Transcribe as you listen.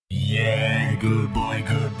Yeah, good boy,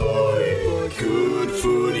 good boy. Good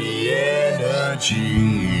footy energy.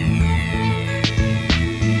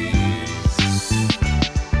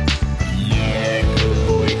 Yeah, good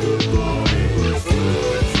boy, good boy. Good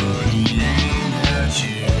footy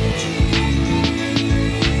energy.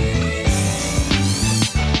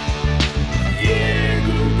 Yeah,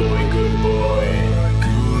 good boy, good boy.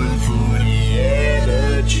 Good footy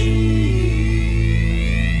energy.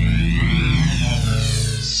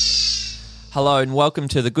 Hello and welcome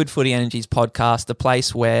to the Good Footy Energies podcast, the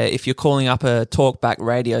place where if you're calling up a talkback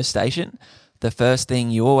radio station, the first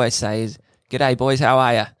thing you always say is, "G'day boys, how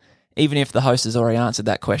are ya?" Even if the host has already answered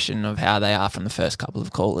that question of how they are from the first couple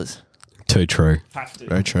of callers. Too true. Have to.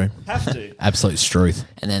 Very true. Have to. Absolute truth.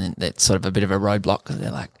 And then it's sort of a bit of a roadblock because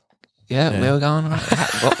they're like, yeah, where we going?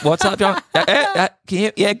 What's up, John? Can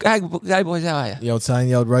you, hey boys, how are you? The old saying,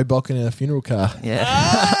 the old roadblock in a funeral car.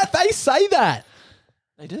 Yeah, They say that.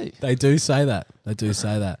 they do. They do say that. They do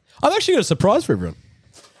say that. I've actually got a surprise for everyone.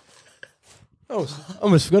 I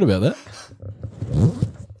almost forgot about that.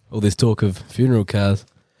 All this talk of funeral cars.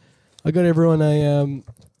 I got everyone a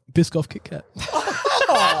Biscoff Kit Kat.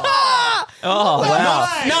 Oh,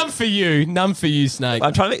 wow. None for you. None for you, Snake.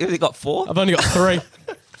 I'm trying to think, have they got 4? I've only got 3.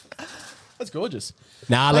 That's gorgeous.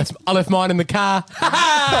 Nah, I left mine in the car.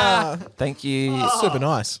 Thank you. Super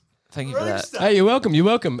nice. Thank you for that. Hey, you're welcome. You're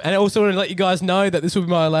welcome. And I also want to let you guys know that this will be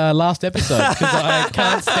my last episode because I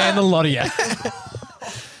can't stand a lot of you.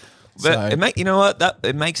 But you know what?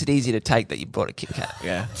 It makes it easy to take that you brought a Kit Kat.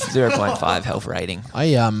 Yeah. 0.5 health rating.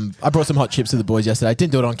 I brought some hot chips to the boys yesterday.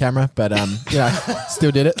 Didn't do it on camera, but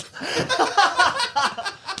still did it.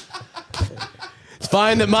 It's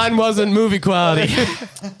fine that mine wasn't movie quality.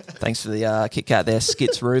 Thanks for the Kit Kat there,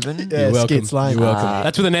 Skits Ruben. Yeah, You're welcome. Skits Lane. You're welcome.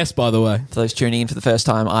 That's with an S, by the way. For those tuning in for the first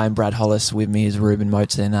time, I'm Brad Hollis. With me is Ruben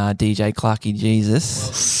Motes and DJ Clarky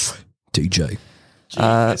Jesus. DJ.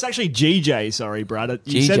 It's actually GJ, sorry, Brad.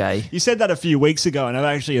 GJ? You said that a few weeks ago, and I've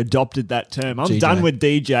actually adopted that term. I'm GJ. done with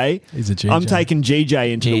DJ. He's a GJ. I'm taking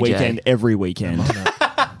GJ into the GJ. weekend every weekend.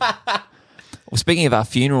 Well, speaking of our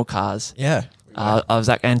funeral cars, Yeah. I was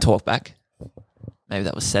like, and talkback. Maybe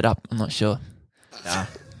that was set up. I'm not sure.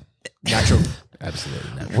 Natural. Absolutely.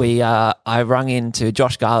 Natural. I rung into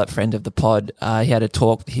Josh Garlett, friend of the pod. He had a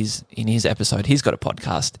talk. In his episode. He's got a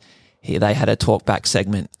podcast. They had a talkback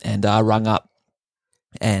segment, and I rung up,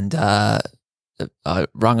 and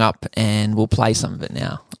we'll play some of it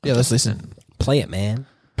now. Yeah, let's listen. Play it, man.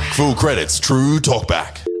 Full credits, true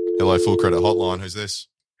talkback. Hello, full credit hotline. Who's this?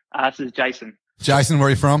 This is Jason. Jason, where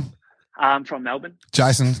are you from? I'm from Melbourne.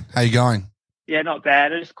 Jason, how you going? Yeah, not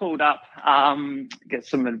bad. I just called up, get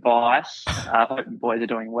some advice. Hope you boys are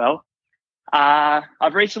doing well.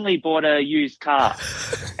 I've recently bought a used car,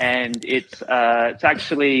 and it's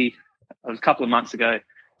actually, it was a couple of months ago.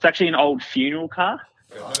 It's actually an old funeral car.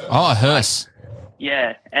 Oh, a hearse.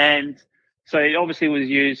 Yeah, and so it obviously was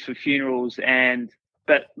used for funerals,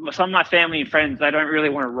 but some of my family and friends, they don't really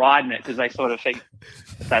want to ride in it because they sort of think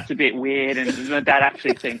that's a bit weird, and my dad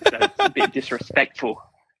actually thinks that it's a bit disrespectful.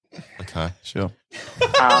 Okay, sure.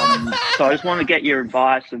 So I just want to get your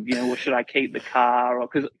advice of, well, should I keep the car?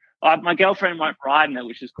 Because my girlfriend won't ride in it,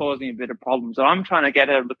 which is causing a bit of problems. So I'm trying to get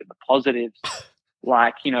her to look at the positives.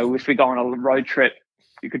 Like, if we go on a road trip,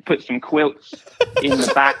 you could put some quilts in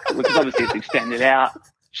the back, because obviously it's extended out.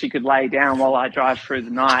 She could lay down while I drive through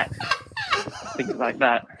the night. Things like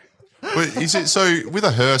that. But is it so with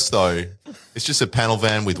a hearse though? It's just a panel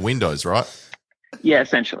van with windows, right? Yeah,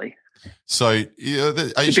 essentially. So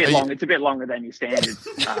It's a bit longer than your standard.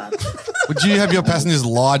 Would you have your passengers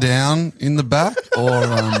lie down in the back or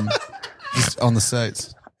just on the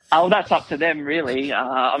seats? Oh, that's up to them, really.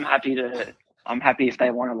 I'm happy if they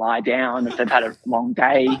want to lie down, if they've had a long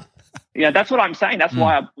day. That's what I'm saying. That's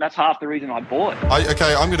why. That's half the reason I bought.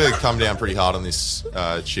 Okay, I'm going to come down pretty hard on this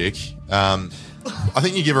chick. I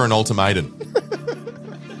think you give her an ultimatum.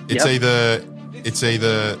 It's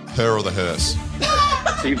either her or the hearse.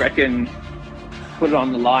 So you reckon put it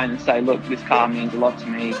on the line and say, look, this car means a lot to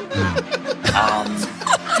me.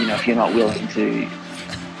 If you're not willing to,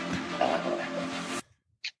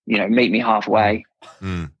 meet me halfway,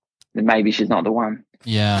 then maybe she's not the one.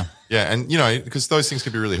 Yeah. Yeah, and because those things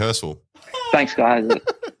can be really hurtful. Thanks, guys.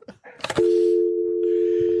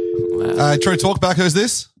 True talkback, who's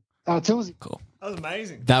this? Tilsy. Cool. That was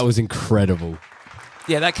amazing. That was incredible.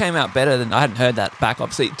 Yeah, that came out better than I hadn't heard that back.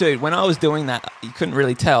 Obviously, dude, when I was doing that, you couldn't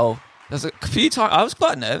really tell. There's a few times I was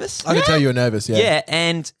quite nervous. I could tell you were nervous, yeah. Yeah,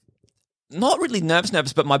 and not really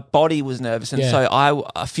nervous, but my body was nervous. And so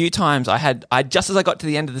a few times I just as I got to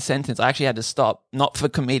the end of the sentence, I actually had to stop, not for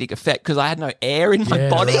comedic effect, because I had no air in my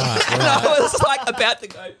body. Right. And I was like about to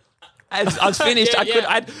go. I was finished. I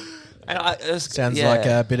could. Sounds like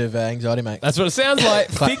a bit of anxiety, mate. That's what it sounds like.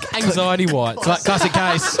 Thick anxiety white. Classic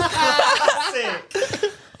case.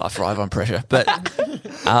 I thrive on pressure, but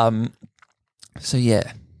so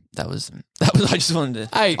yeah, that was. I just wanted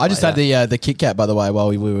to. Hey, I just had the Kit Kat, by the way, while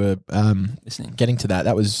we were Listening. getting to that.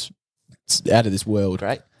 That was out of this world.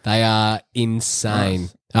 Great. They are insane.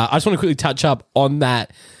 I just want to quickly touch up on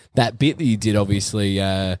that bit that you did, obviously,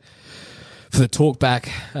 for the talk back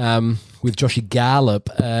with Joshy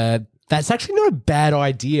Garlop. That's actually not a bad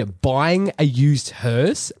idea. Buying a used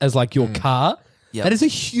hearse as like your car. Yep. That is a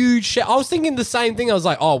huge shit. I was thinking the same thing. I was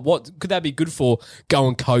like, oh, what could that be good for?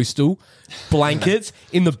 Going coastal, blankets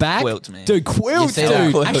in the back. Quilts, man. Dude, quilts, You see that?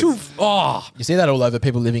 dude. Quilts. Actual, You see that all over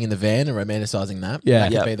people living in the van and romanticising that. Yeah. That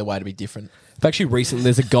could Yep. be the way to be different. Actually, recently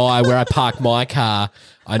there's a guy where I park my car.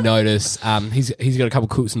 I notice he's got a couple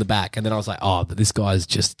quilts in the back, and then I was like, oh, but this guy's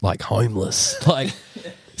just like homeless. Like,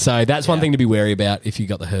 so that's one thing to be wary about if you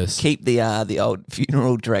got the hearse. Keep the old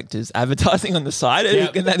funeral directors advertising on the side,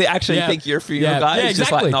 Yep. and they actually Yeah. think you're a funeral Yeah. guy. Yeah, He's just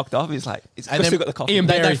exactly. like knocked off. He's like, he's And still then got the coffee. Ian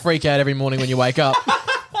They Barry. freak out every morning when you wake up.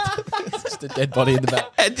 It's just a dead body in the back.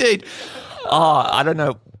 And dude, I don't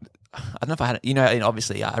know if I had it. You know, and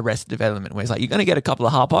obviously Arrested Development, where it's like you're going to get a couple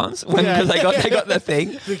of harp-ons because they got the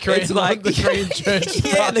thing. It's like the Korean church.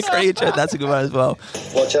 yeah, the Korean church. That's a good one as well.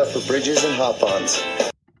 Watch out for bridges and hop-ons.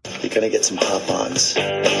 You're going to get some hop-ons.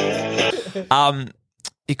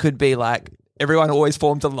 It could be like everyone always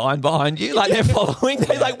forms a line behind you, like they're following.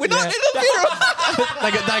 They're like, we're not in the funeral.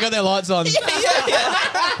 they got their lights on.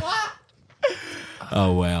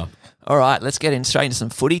 Oh, wow. All right, let's get straight into some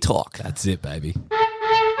footy talk. That's it, baby.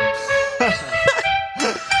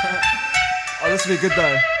 Oh, this will be good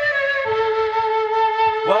though.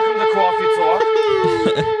 Welcome to Coffee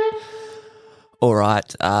Talk. All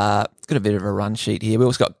right, got a bit of a run sheet here. We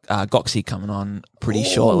also got Goxie coming on pretty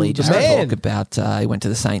shortly just to man. talk about. He went to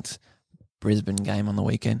the Saints Brisbane game on the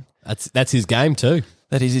weekend. That's his game too.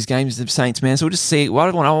 That is his game, is the Saints, man. So we'll just see. Well,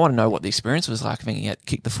 I want to know what the experience was like. I think he had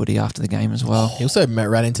kicked the footy after the game as well. He also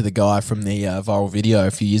ran into the guy from the viral video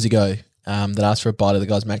a few years ago that asked for a bite of the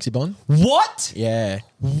guy's maxi bond. What? Yeah.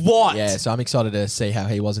 What? Yeah, so I'm excited to see how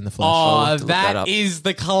he was in the flesh. Oh, have to look that that up. is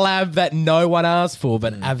the collab that no one asked for,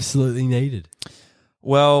 but absolutely needed.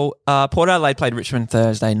 Well, Port Adelaide played Richmond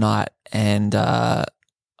Thursday night, and I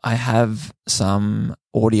have some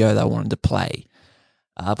audio that I wanted to play.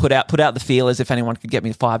 Put out the feelers if anyone could get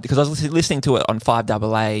me 5, because I was listening to it on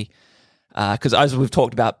 5AA. Because as we've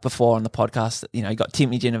talked about before on the podcast, you got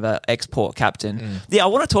Timmy Ginniver, ex-Port captain. Yeah, I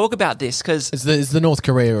want to talk about this because It's the North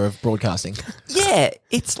Korea of broadcasting. yeah,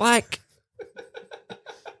 it's like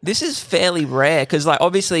this is fairly rare because, like,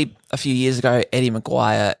 obviously a few years ago, Eddie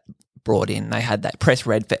Maguire brought in. They had that press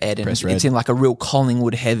red for Ed, and Press red. it's in like a real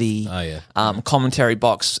Collingwood heavy commentary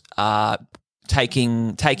box.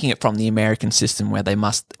 Taking it from the American system where they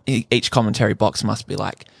must each commentary box must be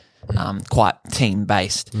like quite team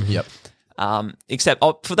based. Yep. Except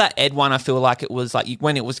for that Ed one, I feel like it was like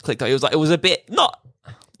when it was clicked, it was a bit not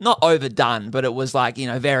overdone, but it was like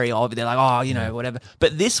very obvious. They're like whatever.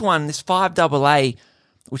 But this one, this 5AA,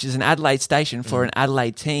 which is an Adelaide station for an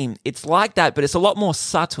Adelaide team, it's like that, but it's a lot more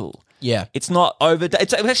subtle. Yeah. It's not overdone.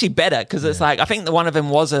 It's actually better because it's like I think the one of them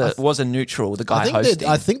was a neutral. The guy hosting.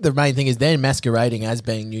 I think the main thing is they're masquerading as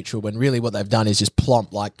being neutral when really what they've done is just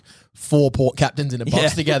plump like 4 Port captains in a box Yeah.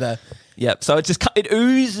 together. Yep. So it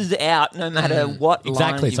oozes out no matter what Exactly.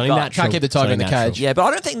 line It's you've only got. natural. Can't keep the tiger in the Natural. cage. Yeah, but I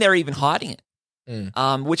don't think they're even hiding it.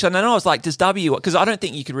 Which I don't know. I was like, does because I don't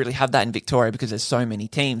think you could really have that in Victoria because there's so many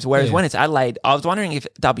teams. Whereas when it's Adelaide, I was wondering if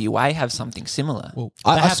WA have something similar. Well,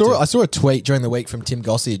 I saw a tweet during the week from Tim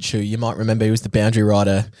Gossage, who you might remember, he was the boundary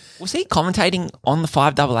rider. Was he commentating on the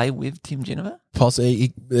 5AA with Tim Ginniver?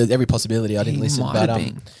 Every possibility. I didn't He listen, might but have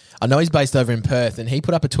been. I know he's based over in Perth, and he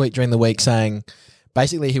put up a tweet during the week saying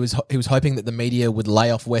basically he was hoping that the media would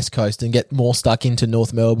lay off West Coast and get more stuck into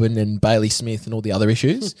North Melbourne and Bailey Smith and all the other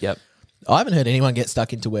issues. Yep. I haven't heard anyone get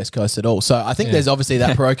stuck into West Coast at all. So I think there's obviously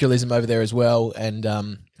that parochialism over there as well. And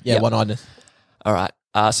one-eyedness. All right.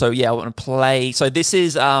 I want to play. So this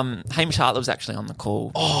is Hamish Hartley was actually on the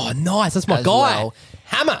call. Oh, nice. That's my As guy. well.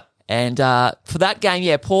 Hammer. And for that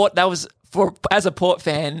game, Port, that was as a Port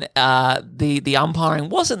fan, the umpiring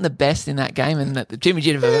wasn't the best in that game, and that Jimmy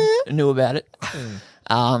Ginniver knew about it.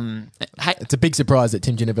 It's a big surprise that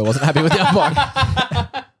Tim Ginniver wasn't happy with the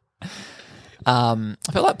umpire. I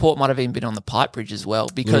feel like Port might have even been on the pipe bridge as well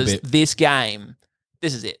because bit. this game,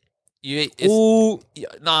 this is it.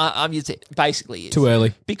 I'm just basically Too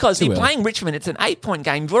early. because Too you're early. playing Richmond. It's an 8-point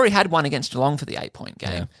game. You've already had one against Geelong for the 8-point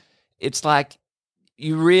game. Yeah. It's like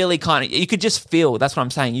you really kind of, you could just feel, that's what I'm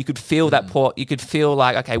saying. You could feel that Port, you could feel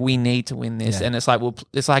like, okay, we need to win this. Yeah. And it's like, well,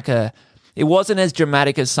 it's like it wasn't as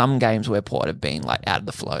dramatic as some games where Port have been like out of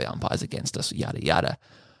the flow, umpires against us, yada, yada.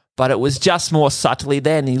 But it was just more subtly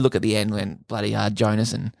there. And you look at the end when bloody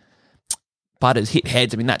Jonas and Butters hit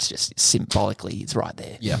heads. I mean, that's just symbolically, it's right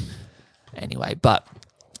there. Yeah. Anyway, but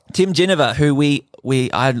Tim Ginniver, who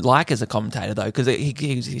I like as a commentator though, because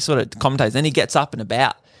he sort of commentates, then he gets up and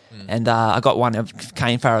about. And I got one of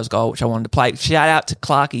Kane Farrell's goal, which I wanted to play. Shout out to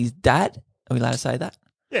Clarkie's dad. Are we allowed to say that?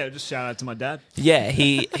 Yeah, just shout out to my dad. Yeah,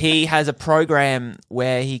 he has a program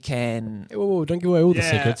where he can. Whoa, don't give away all the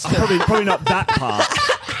Yeah, secrets. probably not that part.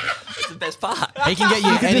 It's the best part. He can get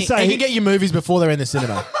you. can just say he he- can get you movies before they're in the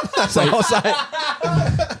cinema. So I'll say.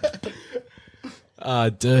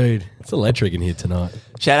 Dude, it's electric in here tonight.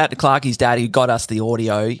 Shout out to Clarkie's dad who got us the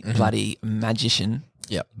audio. Bloody magician.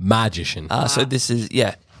 Yep. Magician. So this is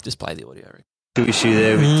just play the audio. Issue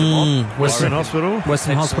there with Timon. Western Hospital.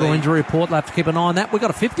 Western Hospital injury report. They'll have to keep an eye on that. We got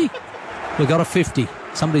a 50. We got a 50.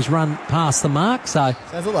 Somebody's run past the mark. So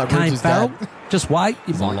Sounds like Kane Roots' Farrell, dad. just wait.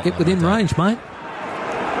 You a might lot get like within that. range, mate.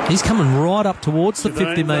 He's coming right up towards the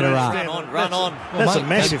 50-metre arc. Run on. That's a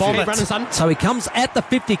massive Bomb hit. it, running, son. So he comes at the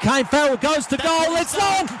 50. Kane Farrell goes to goal. It's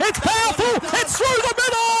on. It's powerful. It's through the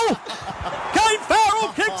middle. Kane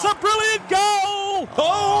Farrell kicks a brilliant goal.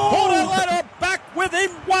 Port Adelaide are back within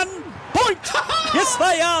 1 point. Yes,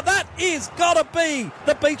 they are. That is got to be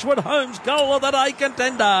the Beechwood Homes goal of the day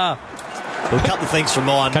contender. Well, a couple of things from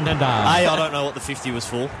mine. Contender. I don't know what the 50 was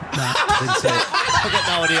for. Didn't see it. I've got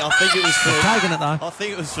no idea. I think it was for Taking it though. I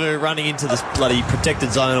think it was for running into this bloody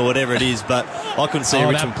protected zone or whatever it is, but I couldn't see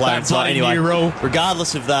Richmond playing. that So bloody anyway, new rule.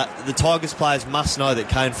 regardless of that, the Tigers players must know that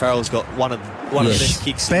Kane Farrell's got one of the best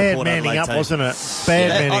kicks in the Bad Port manning Adelaide up, team. wasn't it? Bad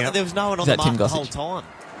manning up. There was no one on Is the that Tim mark the whole Gossage? time.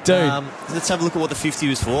 Dude. Let's have a look at what the 50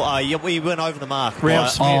 was for. We went over the mark.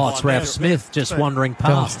 Ralph by- Smith. Oh, by it's a Ralph metre. Smith just wandering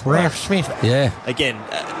past. Ralph Smith. Yeah. Again,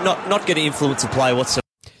 not going to influence the play whatsoever.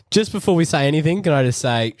 Just before we say anything, can I just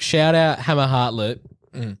say, shout out Hammer Hartlett.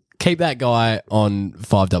 Keep that guy on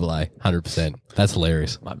 5AA, 100%. That's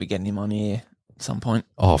hilarious. Might be getting him on here at some point.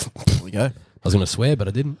 Oh, There we go. I was going to swear, but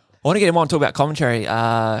I didn't. I want to get him on to talk about commentary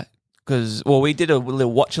because, we did a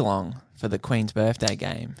little watch along for the Queen's birthday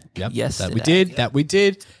game. Yep. Yesterday. That we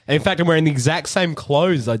did. And in fact, I'm wearing the exact same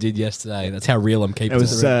clothes I did yesterday. That's how real I'm keeping It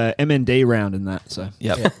was MND round in that. So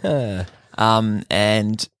Yep.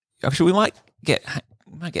 And actually, we might get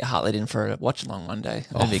Hartlett in for a watch along one day.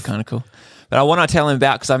 That'd be kind of cool. But I want to tell him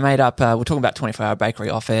about because I made up. We're talking about 24-hour bakery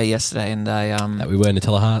off air yesterday, and that we were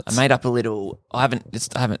Nutella Hearts. I made up a little. I haven't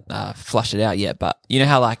flushed it out yet, but you know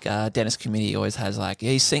how like Dennis Committee always has like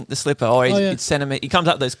he synced the slipper or he'd send him. He comes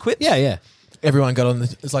up with those clips. Yeah. Everyone got on.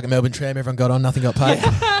 It's like a Melbourne tram. Everyone got on. Nothing got paid.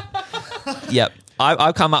 Yep.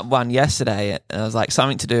 I've come up with one yesterday, and it was like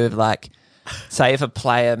something to do with like, say if a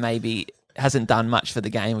player maybe hasn't done much for the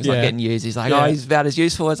game, he's not getting used. He's like, he's about as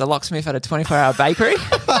useful as a locksmith at a 24-hour bakery.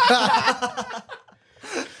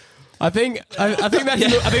 I think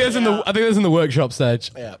that's in the workshop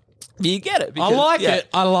stage. Yeah. You get it. I like it.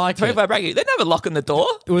 I like it. 24-hour bakery. They never lock on the door.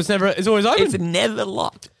 It's always open. It's never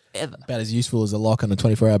locked ever. About as useful as a lock on a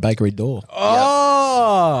 24-hour bakery door.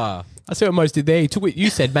 Oh, I see what Most did there. He took what you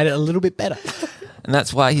said, made it a little bit better. And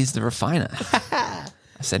that's why he's the refiner.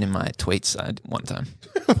 I said in my tweets one time.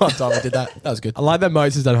 One time I did that. That was good. I like that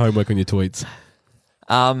Most has done homework on your tweets.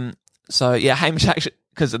 So yeah, Hamish actually,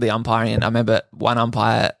 because of the umpiring, I remember one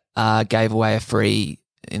umpire gave away a free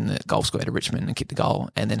in the goal square to Richmond and kicked the goal,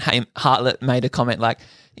 and then Hartlett made a comment like,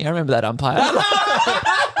 "Yeah, I remember that umpire."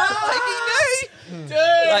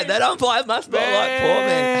 Like that umpire must not like poor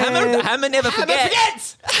man. Hammer never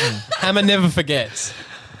forgets. Hammer never forgets.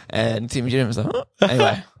 And Tim Jim was like, oh.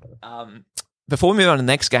 Anyway, before we move on to the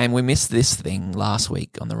next game, we missed this thing last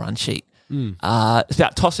week on the run sheet. It's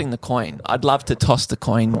about tossing the coin. I'd love to toss the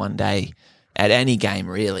coin one day at any game,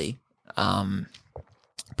 really.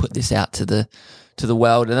 Put this out to the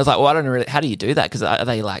world. And I was like, well, I don't know really, how do you do that? Because are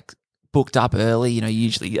they like booked up early? You know,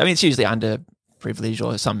 usually, I mean, it's usually underprivileged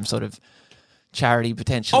or some sort of charity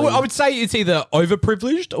potentially. I would say it's either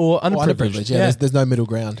overprivileged or underprivileged. Yeah, there's no middle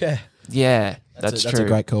ground. Yeah, that's true. That's a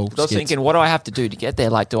great call. I was thinking, what do I have to do to get there?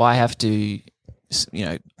 Like, do I have to,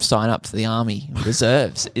 sign up to the Army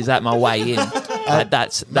Reserves? Is that my way in?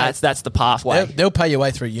 That's the pathway. They'll pay your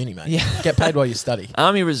way through uni, mate. Yeah. Get paid while you study.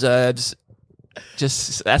 Army Reserves,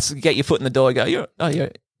 that's get your foot in the door.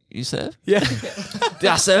 You serve? Yeah. Did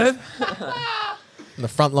I serve? And the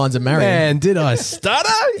front lines of Marion. Man, did I stutter?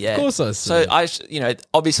 Yeah. Of course I So served.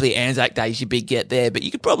 obviously Anzac Day's your big get there, but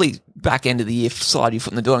you could probably back end of the year slide your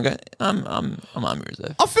foot in the door and go, I'm Army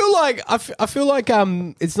Reserve. I feel like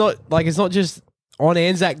it's not just on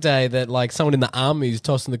Anzac Day that like someone in the army is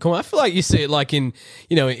tossing the coin. I feel like you see it like in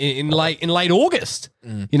late August.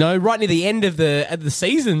 You know, right near the end of the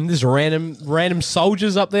season, there's random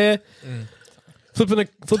soldiers up there flipping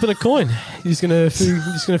a coin. You're just gonna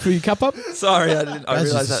fill your cup up. Sorry, I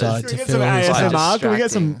realised that. Can we get some ASMR? Can we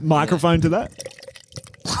get some microphone to that?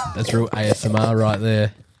 That's real ASMR right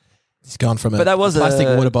there. He's gone from But that was plastic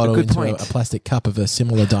a water bottle good into point. a plastic cup of a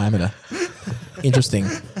similar diameter. Interesting.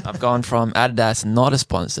 I've gone from Adidas, not a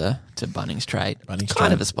sponsor, to Bunnings Trade.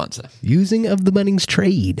 Kind of a sponsor. Using of the Bunnings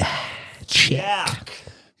Trade. Check.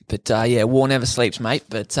 But war never sleeps, mate.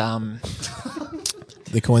 But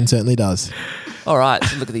The coin certainly does. all right,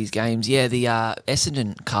 so look at these games. Yeah, the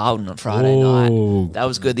Essendon Carlton on Friday night. That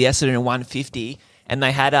was good. The Essendon 150. And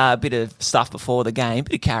they had a bit of stuff before the game,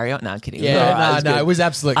 bit of carry on. No, I'm kidding. It was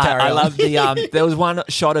absolute carry on. I love the. There was one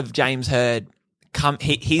shot of James Hird.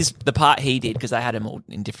 He's the part he did because they had him all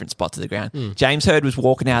in different spots of the ground. James Hird was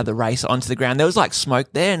walking out of the race onto the ground. There was like smoke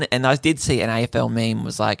there, and I did see an AFL meme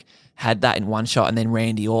was like had that in one shot, and then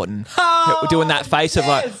Randy Orton doing that face of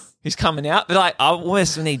like. He's coming out, but like I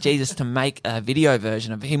almost need Jesus to make a video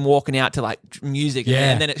version of him walking out to like music,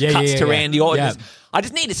 and then it cuts to Randy Orton. Yeah. I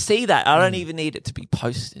just need to see that. I don't even need it to be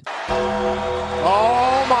posted.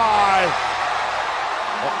 Oh, my.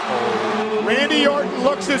 Uh-oh. Randy Orton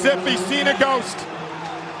looks as if he's seen a ghost.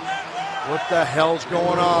 What the hell's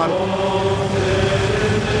going on? Oh,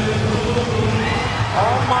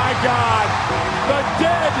 my God. The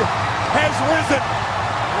dead has risen.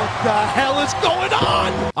 What the hell is going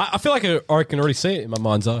on? I feel like I can already see it in my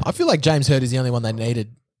mind's eye. I feel like James Hird is the only one they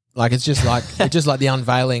needed. Like it's just like the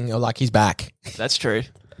unveiling or like he's back. That's true.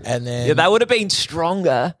 And then that would have been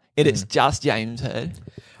stronger. It's just James Hird.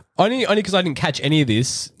 Only because I didn't catch any of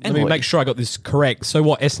this. Let me make sure I got this correct. So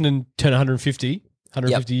what? Essendon turned 150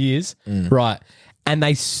 years, right? And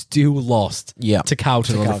they still lost to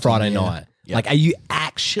Carlton on a Friday night. Yep. Like, are you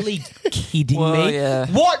actually kidding me? Yeah.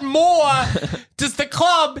 What more does the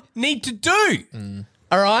club need to do?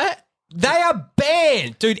 All right? They are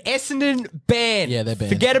banned. Dude, Essendon banned. Yeah, they're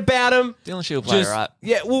banned. Forget about them. Dylan Shield play right.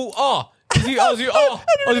 Yeah, well,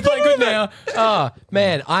 you're playing good now. Oh,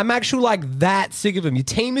 man, I'm actually like that sick of them. Your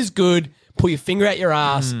team is good. Pull your finger out your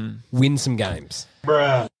ass. Win some games.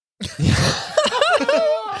 Bruh.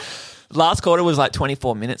 Last quarter was like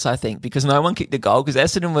 24 minutes, I think, because no one kicked a goal because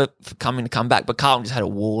Essendon were coming to come back, but Carlton just had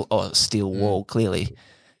a steel wall, clearly.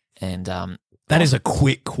 And that is a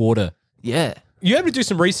quick quarter. Yeah. You able to do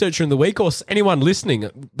some research during the week, or anyone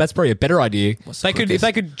listening? That's probably a better idea. If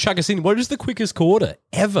they could chuck us in, what is the quickest quarter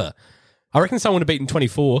ever? I reckon someone would have beaten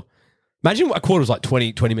 24. Imagine a quarter was like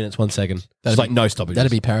 20 minutes, 1 second. Just like no stoppages.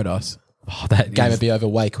 That'd be paradise. Oh, that game would be over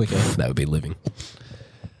way quicker. That would be living.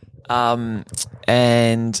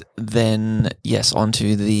 And then, yes,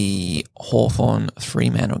 onto the Hawthorn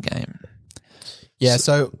Fremantle game. Yeah,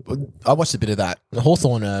 so I watched a bit of that.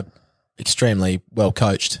 Hawthorn are extremely well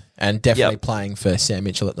coached and definitely playing for Sam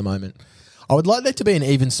Mitchell at the moment. I would like there to be an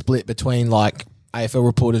even split between like AFL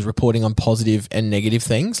reporters reporting on positive and negative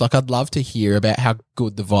things. Like I'd love to hear about how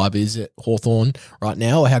good the vibe is at Hawthorn right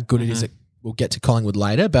now or how good it is at we'll get to Collingwood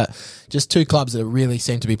later, but just two clubs that really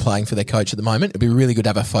seem to be playing for their coach at the moment. It'd be really good to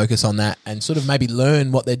have a focus on that and sort of maybe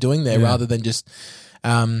learn what they're doing there rather than just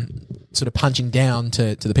sort of punching down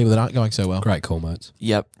to the people that aren't going so well. Great call, mates.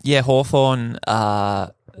 Yep. Yeah, Hawthorn,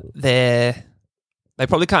 they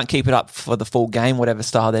probably can't keep it up for the full game, whatever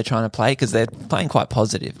style they're trying to play, because they're playing quite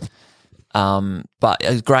positive.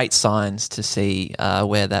 But great signs to see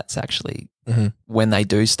where that's actually when they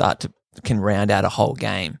do start to can round out a whole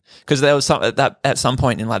game, because there was some that at some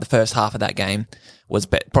point in like the first half of that game was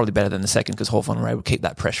probably better than the second, because Hawthorn were able to keep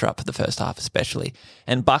that pressure up for the first half especially.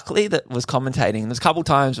 And Buckley that was commentating, there's a couple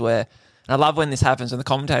times where, and I love when this happens, and the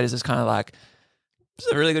commentators is kind of like,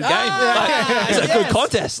 it's a really good game. It's a good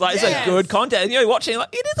contest. Like it's a good contest. And you're watching like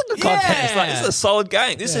it is a good contest. Like it's a solid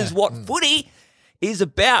game. This is what footy is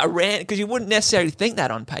about, because you wouldn't necessarily think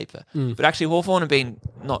that on paper. But actually Hawthorn have been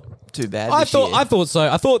not too bad I this year. thought so.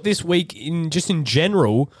 I thought this week, in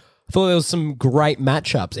general, I thought there was some great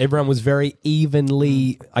matchups. Everyone was very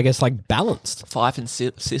evenly, I guess, like balanced. Fife and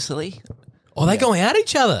Sicily. Oh, they going at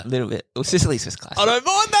each other? A little bit. Well, Sicily's just classic. I don't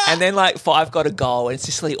mind that. And then like Fife got a goal and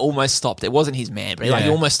Sicily almost stopped. It wasn't his man, but he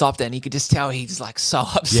almost stopped it, and you could just tell he's like so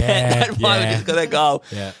upset that moment he's got a goal.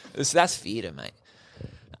 Yeah. So that's theatre, mate.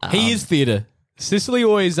 He is theatre. Sicily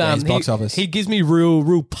always box office. He gives me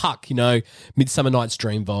real puck, Midsummer Night's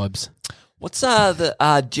Dream vibes. What's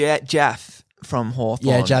the Jaff from Hawthorn?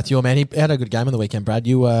 Yeah, Jaff, your man. He had a good game on the weekend, Brad.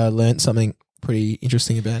 You learnt something pretty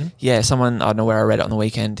interesting about him? Yeah, someone, I don't know where I read it on the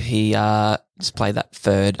weekend, he just played that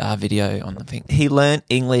third video on the thing. He learned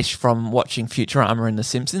English from watching Futurama and The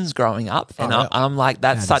Simpsons growing up. And I'm like,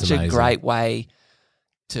 that's That is such a amazing. great way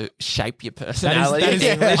to shape your That personality. is,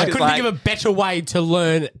 English I is couldn't think of a better way to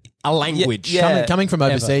learn a language. Yeah. Coming from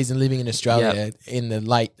Ever. overseas and living in Australia in the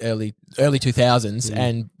early 2000s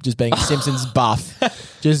and just being a Simpsons buff,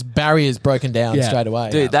 just barriers broken down straight away.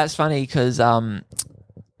 Dude, that's funny because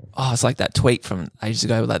it's like that tweet from ages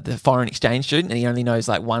ago, like the foreign exchange student, and he only knows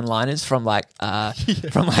like one-liners from like Arnold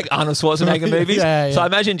Schwarzenegger movies. Yeah. So I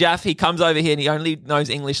imagine Jaff, he comes over here and he only knows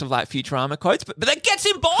English of like Futurama quotes, but that gets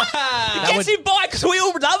him by. It gets him by because we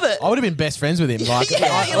all love it. I would have been best friends with him. Like, all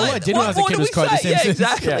I did when I was a kid was quote The Yeah, Simpsons.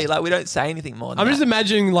 exactly. Like we don't say anything more than I'm that. just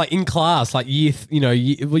imagining like in class, like year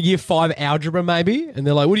 5 algebra maybe, and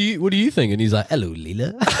they're like, "What do you think?" And he's like, "Hello,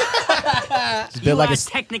 Leela." You like are a-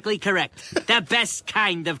 technically correct. The best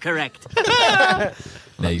kind of correct. Love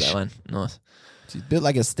that one. Nice. She's built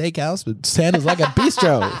like a steakhouse, but sounds like a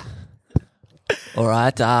bistro. All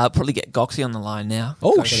right, probably get Goxie on the line now.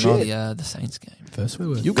 Oh, Go shit. The Saints game. First we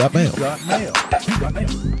were. You got mail.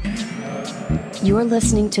 You're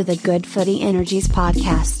listening to the Good Footy Energies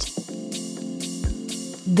podcast.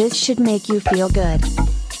 This should make you feel good.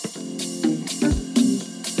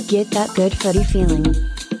 Get that good footy feeling.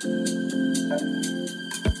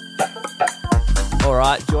 All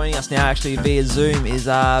right, joining us now actually via Zoom is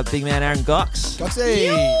big man Aaron Gox. Goxie.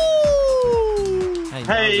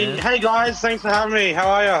 Hey guys, thanks for having me. How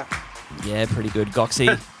are you? Yeah, pretty good. Goxie.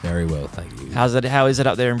 Very well, thank you. How is it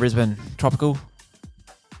up there in Brisbane? Tropical?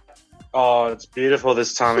 Oh, it's beautiful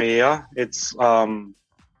this time of year. It's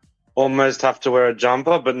almost have to wear a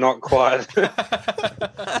jumper, but not quite.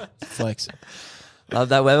 Flex. Love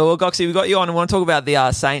that weather. Well, Goxie, we got you on and want to talk about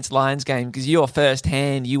the Saints-Lions game because you're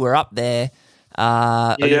first-hand. You were up there. You're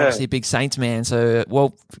obviously a big Saints man. So,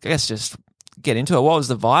 well, I guess just get into it. What was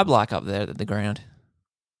the vibe like up there at the ground?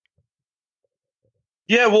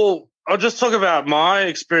 Yeah, well, I'll just talk about my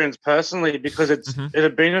experience personally because it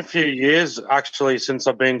had been a few years actually since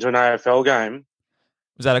I've been to an AFL game.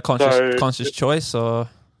 Was that a conscious choice or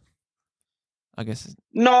I guess?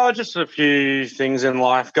 No, just a few things in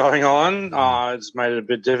life going on. It's made it a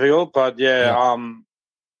bit difficult, but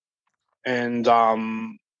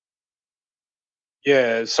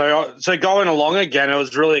so going along again, it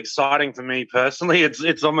was really exciting for me personally.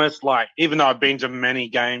 It's almost like, even though I've been to many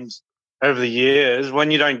games over the years,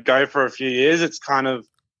 when you don't go for a few years, it's kind of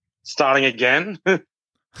starting again.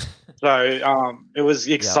 So it was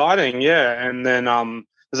exciting, And then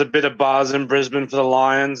there's a bit of buzz in Brisbane for the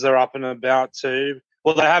Lions. They're up and about too.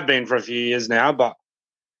 Well, they have been for a few years now, but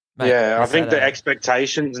I think the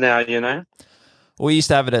expectations now, We used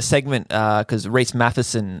to have it a segment because Reece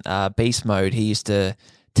Matheson, beast mode, he used to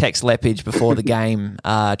text Lepage before the game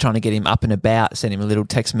trying to get him up and about, send him a little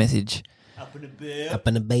text message. Up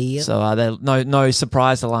and about. So no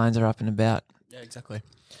surprise the Lions are up and about. Yeah, exactly.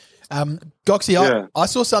 Goxie, I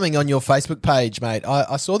saw something on your Facebook page, mate.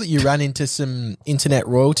 I saw that you ran into some internet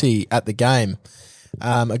royalty at the game.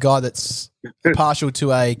 A guy that's partial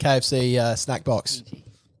to a KFC snack box.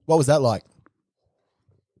 What was that like?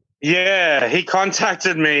 Yeah, he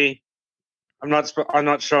contacted me. I'm not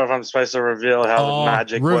sure if I'm supposed to reveal how the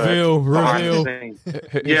magic works. Reveal.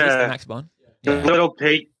 Yeah, Max Bond. A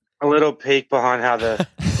little peek behind how the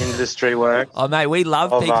industry works. Oh, mate, we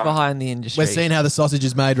love peeks behind the industry. We're seeing how the sausage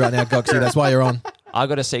is made right now, Goxie. That's why you're on. I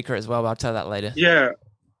got a secret as well, but I'll tell that later. Yeah.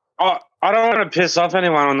 I don't want to piss off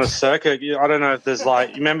anyone on the circuit. I don't know if there's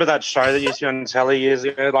you remember that show that used to be on telly years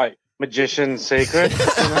ago, like Magician's Secret?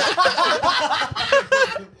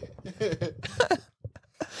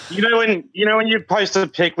 You know when you post a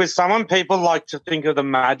pic with someone, people like to think of the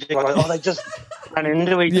magic. Like, they just run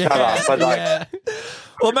into each other. But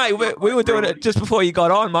well, mate, we were doing it just before you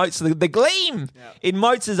got on, Moats. The gleam in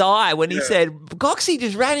Moats' eye when he said, Goxie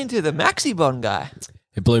just ran into the Maxi Bond guy.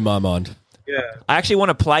 It blew my mind. Yeah. I actually want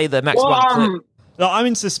to play the Max Bond clip. No, I'm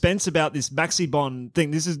in suspense about this Maxi Bond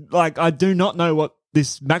thing. This is I do not know what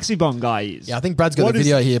this Maxi Bond guy is. Yeah, I think Brad's got the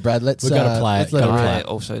video here, Brad. We've got to play it. I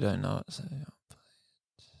also don't know it. So.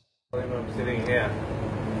 I'm sitting here.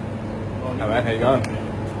 Hey man, how you going?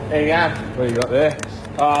 How you going? What do you got there?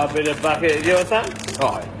 Oh, a bit of bucket. You want some?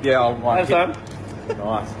 Oh, yeah, I'll have some.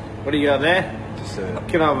 Nice. What do you got there? Just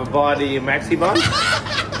can I have a bite of your Maxi Bun?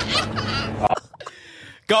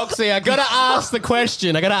 Goxie, I got to ask the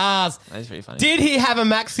question. That's pretty funny. Did he have a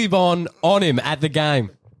Maxi Bond on him at the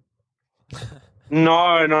game? No,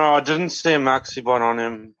 I didn't see a Maxi Bond on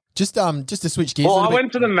him. Just to switch gears. Well, I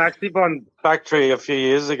went to the Maxi Bond factory a few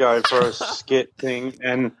years ago for a skit thing,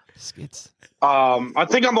 and Skits. I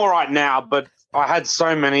think I'm all right now, but I had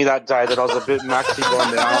so many that day that I was a bit maxi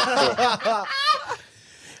bond out.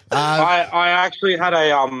 I actually had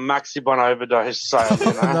a maxi bond overdose. So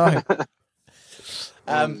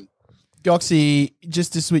Goxie,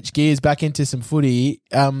 just to switch gears back into some footy,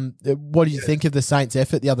 what do you think of the Saints'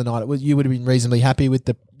 effort the other night? You would have been reasonably happy with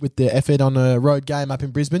the effort on a road game up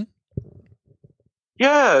in Brisbane?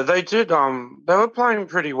 Yeah, they did. They were playing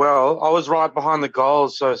pretty well. I was right behind the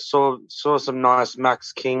goals, so saw some nice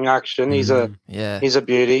Max King action. He's a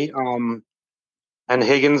beauty. And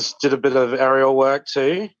Higgins did a bit of aerial work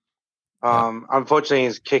too. Unfortunately,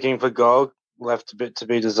 his kicking for goal left a bit to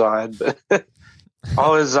be desired. But I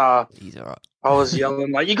was he's all right. I was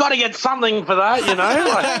yelling like, "You got to get something for that," you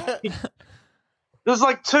know. Like, there's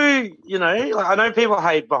like two, you know. Like, I know people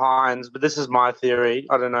hate behinds, but this is my theory.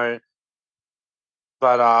 I don't know.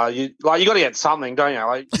 But you got to get something, don't you?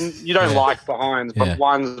 Like you don't like behinds, but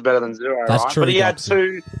one's better than zero, That's right? true, But he had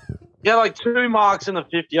Dobson. like 2 marks in the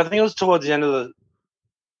 50. I think it was towards the end of the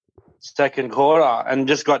second quarter, and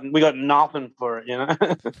we got nothing for it, you know.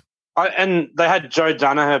 And they had Joe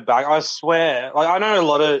Danaher back. I swear, like I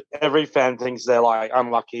know every fan thinks they're like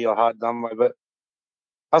unlucky or hard done by, but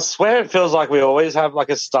I swear it feels like we always have like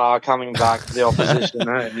a star coming back to the opposition.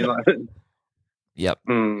 You know? Yep.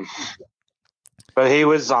 But he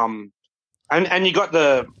was and you got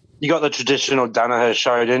the traditional Danaher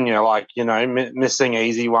show, didn't you? Like, you know, missing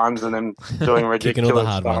easy ones and then doing Kicking all the ridiculous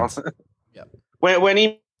hard ones. stuff. When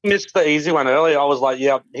he missed the easy one earlier, I was like,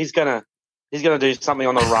 yeah, he's gonna do something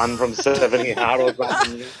on the run from 70 hard or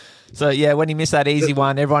something. So, yeah, when he missed that easy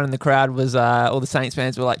one, everyone in the crowd was, all the Saints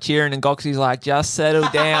fans were like cheering, and Goxie's like, just settle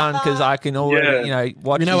down because I can already, you know,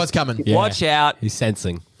 watch. You know what's coming. Yeah. Watch out. He's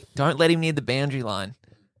sensing. Don't let him near the boundary line.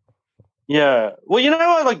 Yeah. Well, you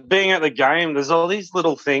know, like being at the game, there's all these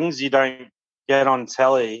little things you don't get on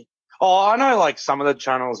telly. Oh, I know like some of the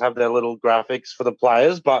channels have their little graphics for the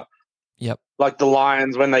players, but like the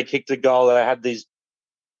Lions, when they kicked a goal, they had these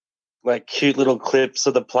like cute little clips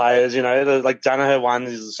of the players, you know, like Danaher one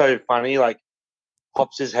is so funny, like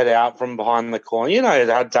pops his head out from behind the corner. You know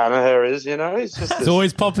how Danaher is, you know, he's just He's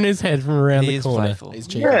always popping his head from around the corner. Playful. He's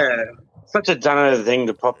cheeky. yeah, such a Danaher thing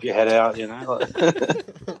to pop your head out, you know.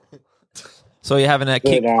 Like, So you're having a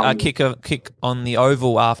kick, But, kick on the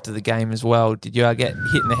oval after the game as well. Did you get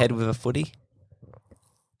hit in the head with a footy?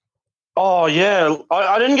 oh yeah,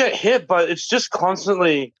 I didn't get hit, but it's just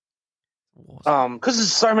constantly, because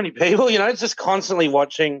there's so many people, you know, it's just constantly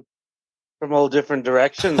watching from all different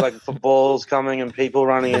directions, like for balls coming and people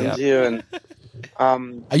running into you. And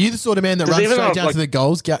Are you the sort of man that Does runs even straight like- down to the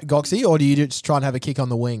goals, Goxie, or do you just try and have a kick on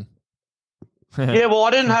the wing? yeah, well,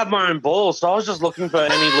 I didn't have my own ball, so I was just looking for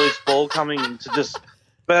any loose ball coming to just.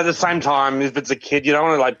 But at the same time, if it's a kid, you don't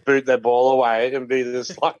want to like boot their ball away and be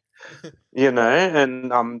this like, you know. And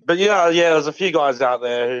but yeah, there's a few guys out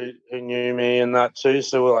there who knew me and that too,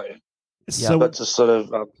 so we're like, got to sort of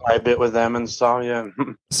play a bit with them and stuff. Yeah.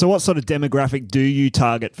 So what sort of demographic do you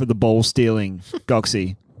target for the ball stealing,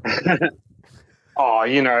 Goxie? Oh,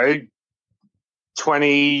 you know,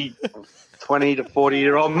 20 to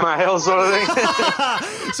 40-year-old male sort of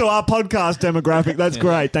thing. So our podcast demographic, that's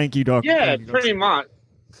great. Thank you, Doc. Yeah, pretty much.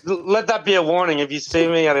 Let that be a warning. If you see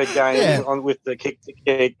me at a game with the kick to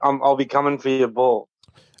kick, I'll be coming for your ball.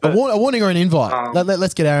 A warning or an invite?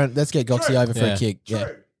 Let's get Goxie over for a kick. Yeah,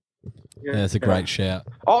 that's a great shout.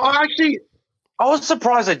 Oh, I was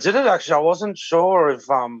surprised they did it. Actually, I wasn't sure if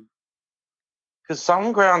because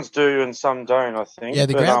some grounds do and some don't. I think. Yeah,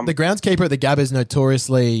 the groundskeeper at the Gabba is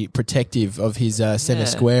notoriously protective of his centre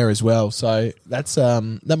square as well. So that's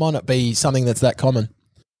that might not be something that's that common.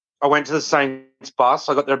 I went to the Saints bus.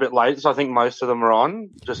 I got there a bit late, so I think most of them were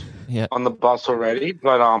on the bus already.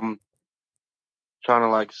 But trying to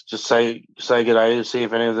like just say good day to see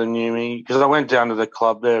if any of them knew me, because I went down to the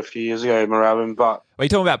club there a few years ago, Moorabbin. But Are you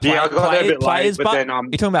talking about I got there a bit players late, bus? but then Are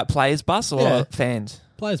you talking about players bus or fans?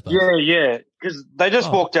 Players bus. Yeah, because they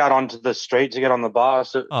just walked out onto the street to get on the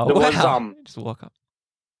bus. There was, just walk up.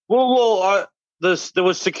 Well, there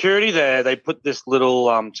was security there. They put this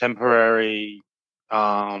little temporary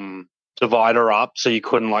divider up so you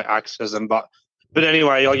couldn't like access them. But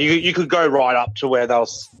anyway, like you could go right up to where they were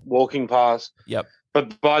walking past. Yep.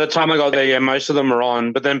 But by the time I got there, most of them were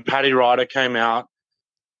on. But then Paddy Ryder came out,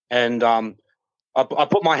 and I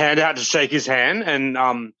put my hand out to shake his hand,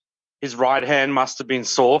 and his right hand must have been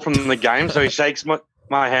sore from the game, so he shakes my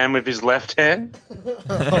hand with his left hand.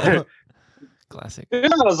 Classic. Yeah,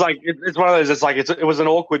 it was like it's one of those. It's like it was an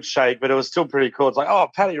awkward shake, but it was still pretty cool. It's like, oh,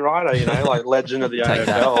 Paddy Ryder, like legend of the Take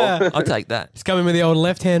that. AFL. I'll take that. He's coming with the old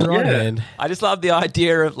left hand, right hand. I just love the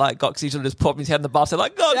idea of like Goxie sort of just popping his head on the bus and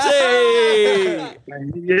like Goxie.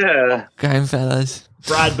 Yeah. Game fellas.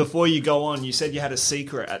 Brad, before you go on, you said you had a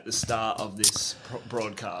secret at the start of this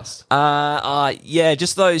broadcast. Yeah,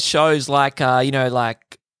 just those shows like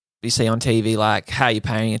like you see on TV, like How You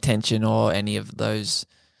Paying Attention, or any of those.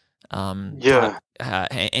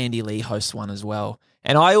 Andy Lee hosts one as well,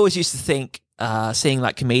 and I always used to think, seeing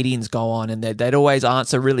like comedians go on, and they'd always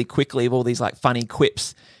answer really quickly of all these like funny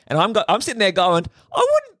quips, and I'm sitting there going, I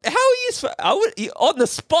would on the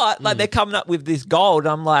spot, like they're coming up with this gold.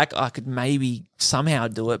 I'm like, I could maybe somehow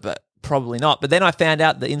do it, but probably not. But then I found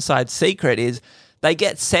out the inside secret is they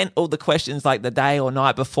get sent all the questions like the day or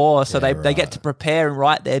night before, so they get to prepare and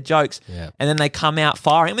write their jokes, and then they come out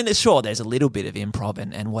firing. I mean, sure, there's a little bit of improv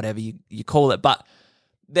and whatever you call it, but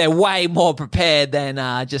they're way more prepared than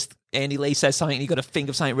just Andy Lee says something and you got to think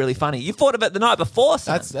of something really funny. You thought of it the night before,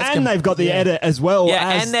 son. And they've got the edit as well.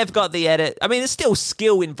 Yeah, and they've got the edit. I mean, there's still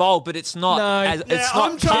skill involved, but it's not.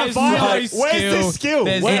 I'm trying to find it. Where's the skill?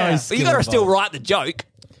 There's no skill you got to still write the joke.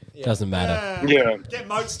 Doesn't matter. Yeah. Get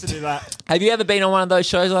Moats to do that. Have you ever been on one of those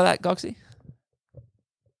shows like that, Goxie?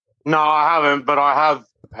 No, I haven't, but I have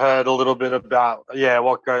heard a little bit about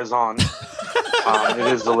what goes on.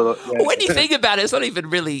 It is a little. Yeah. When you think about it, it's not even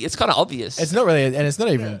really. It's kind of obvious. It's not really, and it's not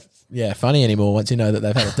even funny anymore once you know that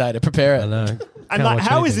they've had a day to prepare it. I know. And like,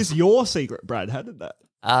 how is this your secret, Brad? How did that?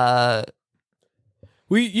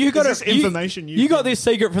 You got this information. You got this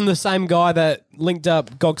secret from the same guy that linked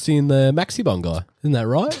up Goxie and the Maxibon guy, isn't that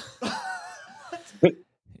right?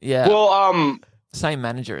 Yeah. Well, same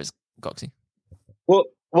manager as Goxie.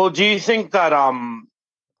 Well, do you think that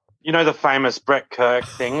the famous Brett Kirk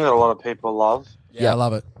thing that a lot of people love? Yeah, I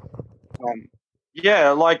love it.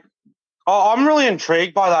 I'm really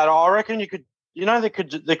intrigued by that. I reckon you could,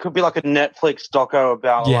 there could be like a Netflix doco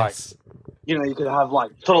about you could have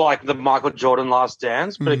like sort of like the Michael Jordan Last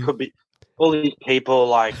Dance, but it could be all these people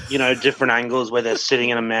like, different angles where they're sitting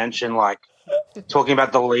in a mansion, like talking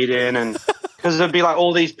about the lead in, and because there'd be like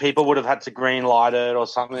all these people would have had to green light it or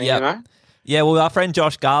something, Yeah, well, our friend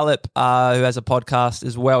Josh Garlip, who has a podcast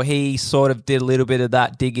as well, he sort of did a little bit of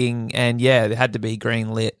that digging, and it had to be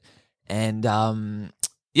green lit. And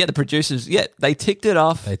the producers, they ticked it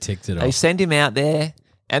off. They sent him out there,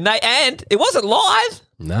 and it wasn't live.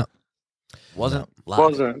 No, wasn't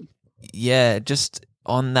live. Yeah, just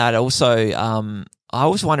on that. Also, I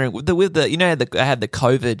was wondering with the they had the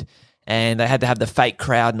COVID, and they had to have the fake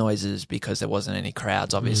crowd noises because there wasn't any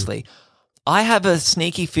crowds, obviously. I have a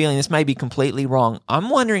sneaky feeling, this may be completely wrong. I'm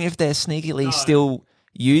wondering if they're sneakily still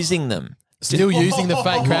using them. Still using the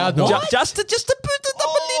fake crowd noise? Just to put it up a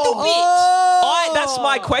little bit. That's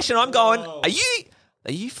my question. I'm going, are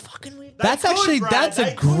you fucking with that? That's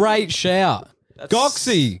a great shout.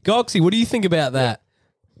 Goxie, what do you think about that?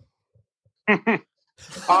 The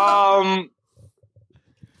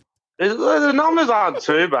numbers aren't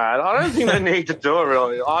too bad. I don't think they need to do it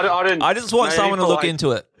really. I just want someone to look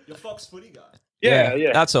into it. Your Fox Footy guy.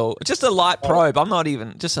 Yeah. That's all. Just a light probe. I'm not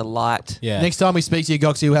even, just a light. Yeah. Next time we speak to you,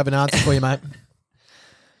 Goxie, we'll have an answer for you, mate.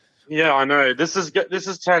 Yeah, I know. This is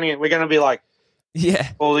turning it. We're going to be like,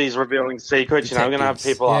 all these revealing secrets. We're going to have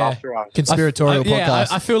people after us. Conspiratorial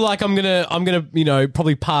podcast. I feel like I'm gonna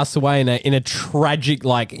probably pass away in a tragic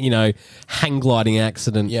hang gliding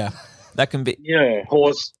accident. Yeah, that can be. Yeah,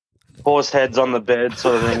 horse heads on the bed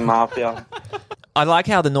sort of thing, mafia. I like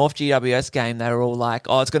how the North GWS game, they were all like,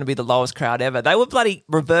 it's going to be the lowest crowd ever. They were bloody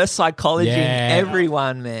reverse psychology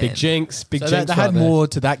everyone, man. Big jinx. They had more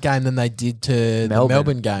to that game than they did to the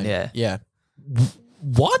Melbourne game. Yeah.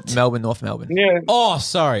 What? North Melbourne. Yeah. Oh,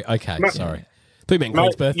 sorry. Okay, sorry. You meant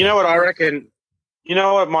Queen's birthday. You know what I reckon? You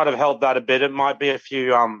know what might have helped that a bit? It might be a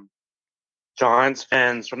few Giants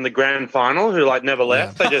fans from the grand final who never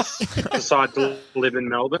left. They just decide to live in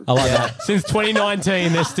Melbourne. I like that. Since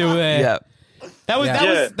 2019, they're still there. Yeah. That was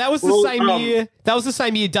the same year. That was the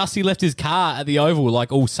same year Dusty left his car at the Oval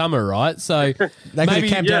all summer, right? So they maybe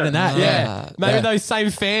camped out in that. Yeah, maybe those same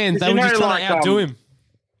fans they were just trying to outdo him.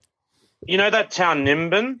 You know that town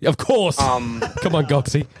Nimbin? Of course. Come on,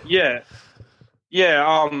 Goxie. Yeah.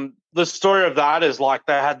 The story of that is they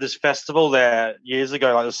had this festival there years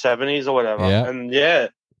ago, the 70s or whatever, and a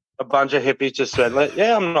bunch of hippies just said,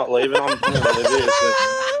 I'm not leaving. I'm going to live here.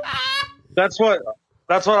 So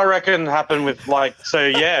that's what I reckon happened with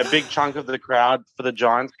a big chunk of the crowd for the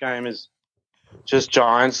Giants game is just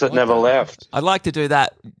Giants that never left. I'd like to do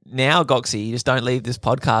that now, Goxie. You just don't leave this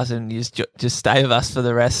podcast and you just stay with us for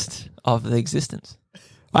the rest of the existence.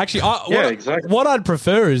 Actually, what I'd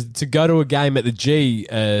prefer is to go to a game at the G,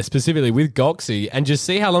 specifically with Goxie, and just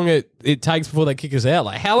see how long it takes before they kick us out.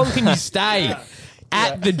 Like, how long can you stay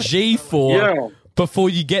at the G for before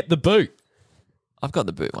you get the boot? I've got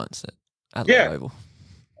the boot once at the Oval.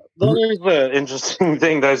 That is the interesting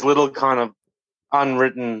thing, those little kind of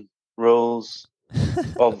unwritten rules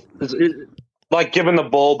of like giving the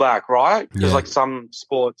ball back, right? Because like some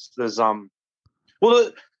sports, there's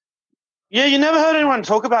you never heard anyone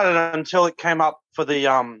talk about it until it came up for the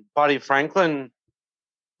Buddy Franklin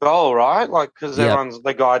goal, right? Like because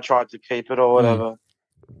the guy tried to keep it or whatever.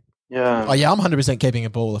 Yeah. Oh yeah, I'm 100% keeping a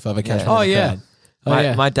ball if I ever catch Oh one. yeah.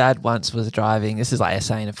 My dad once was driving. This is like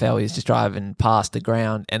SANFL. He was just driving past the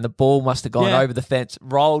ground, and the ball must have gone over the fence,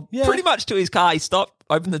 rolled pretty much to his car. He stopped,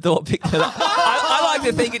 opened the door, picked it up. I like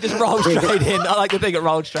to think it just rolled straight in. I like to think it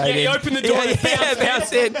rolled straight in. He opened the door, and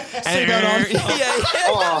bounced in,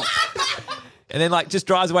 and then like just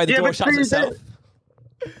drives away. The door shuts itself.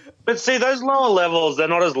 But see, those lower levels, they're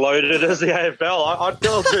not as loaded as the AFL. I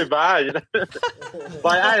feel too bad, you know.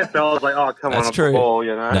 Like AFL is like, oh, come on, true. Ball,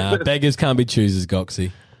 you know. Nah, beggars can't be choosers,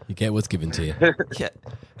 Goxie. You get what's given to you. Yeah,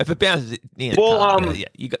 if it bounces in,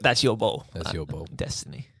 that's your ball. That's your ball.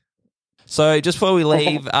 Destiny. So just before we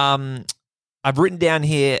leave, I've written down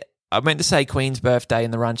here. I meant to say Queen's birthday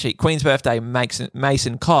in the run sheet. Queen's birthday,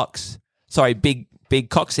 Mason Cox. Sorry, Big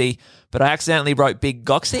Coxie, but I accidentally wrote Big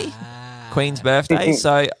Goxie. Queen's birthday.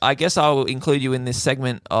 So I guess I'll include you in this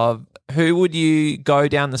segment of who would you go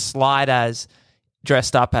down the slide as,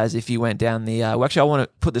 dressed up as if you went down the... well, actually, I want to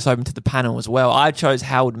put this open to the panel as well. I chose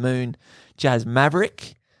Howard Moon, Jazz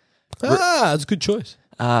Maverick. That's a good choice.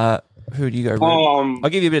 Who do you go? I'll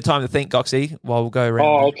give you a bit of time to think, Goxie, while we'll go around.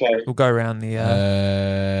 Oh, okay. We'll go around the...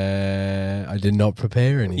 I did not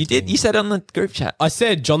prepare anything. You did? You said on the group chat. I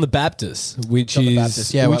said John the Baptist, which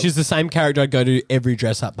is the same character I'd go to every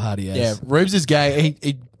dress-up party as. Yeah, Rubes is gay.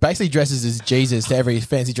 He basically dresses as Jesus to every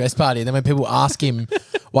fancy dress party. And then when people ask him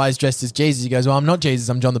why he's dressed as Jesus, he goes, well, I'm not Jesus,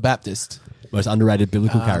 I'm John the Baptist. Most underrated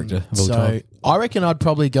biblical character of all time. I reckon I'd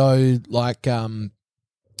probably go like the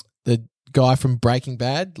guy from Breaking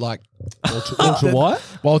Bad, like Walter White?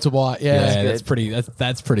 Walter White, yeah. That's pretty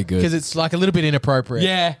good. Because it's like a little bit inappropriate.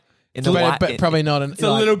 Yeah. But probably not. It's a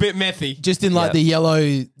little bit methy. Just in like the yellow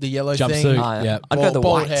jumpsuit. thing. Yeah. I'd go the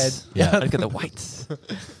bald whites. head. Yeah. I'd go the whites.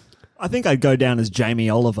 I think I'd go down as Jamie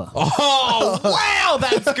Oliver. Oh, wow,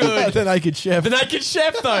 that's good. The naked chef. The naked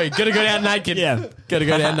chef, though. Got to go down naked. Yeah. Got to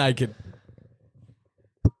go down naked.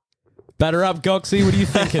 Batter up, Goxie. What are you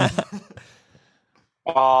thinking?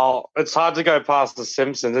 Oh, it's hard to go past The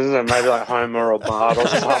Simpsons, isn't it? Maybe like Homer or Bart or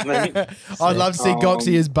something. I'd love to see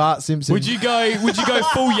Goxie as Bart Simpson. Would you go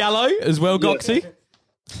full yellow as well, Goxie?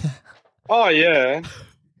 Oh yeah,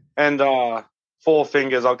 and 4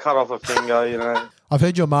 fingers. I'll cut off a finger. You know. I've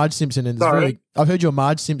heard your Marge Simpson, and I've heard your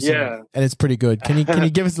Marge Simpson, Yeah. and it's pretty good. Can you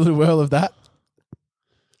give us a little whirl of that?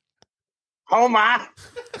 Homer.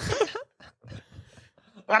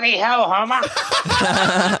 Bloody hell, Homer.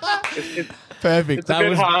 Perfect. It's a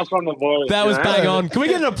good pass from the boys. That was bang on. Can we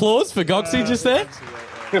get an applause for Goxie just there?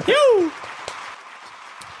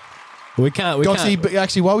 We can't. Goxie, but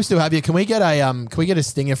actually, while we still have you, can we get a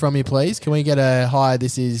stinger from you, please? Can we get a hi?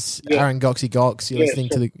 This is Aaron Goxie Gox. You're listening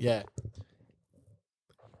to the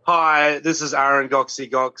Hi, this is Aaron Goxie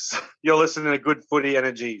Gox. You're listening to Good Footy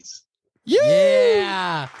Energies.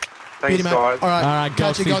 Yeah. Thanks, guys. All right,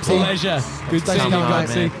 Goxie. Goxie. Pleasure. Good seeing you,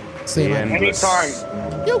 Goxie. See you, man. Anytime.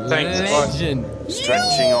 Thanks, Legend.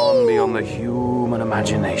 Stretching on beyond the human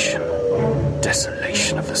imagination.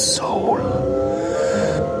 Desolation of the soul.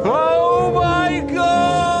 Oh my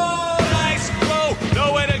God! Ice flow,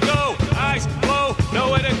 nowhere to go. Ice flow,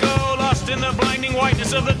 nowhere to go. Lost in the blinding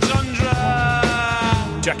whiteness of the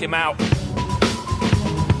tundra. Check him out.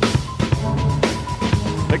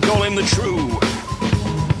 They call him the True.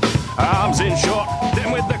 Arms in short,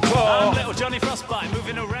 then with the claw. I'm little Johnny Frostbite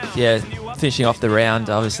moving around. Yeah, finishing off the round,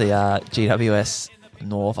 obviously GWS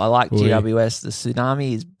North. I like GWS. The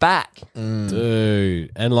tsunami is back.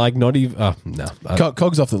 Dude. And like not even... Oh, no.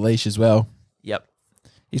 Cog's off the leash as well. Yep.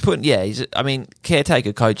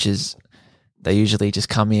 Caretaker coaches, they usually just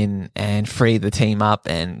come in and free the team up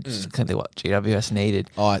and just kind of what GWS needed.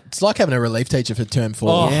 Oh, it's like having a relief teacher for term 4.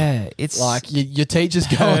 Oh, yeah. It's like your teacher's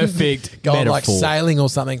going like sailing or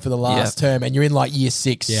something for the last term, and you're in like year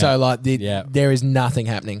 6. Yeah. So like there is nothing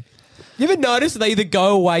happening. You ever notice they either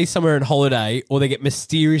go away somewhere on holiday or they get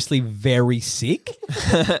mysteriously very sick?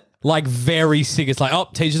 Like very sick. It's like, oh,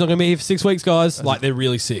 teacher's not going to be here for 6 weeks, guys. Like they're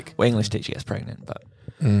really sick. Well, English teacher gets pregnant, but...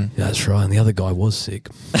 Yeah, that's right. And the other guy was sick.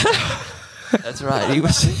 That's right. He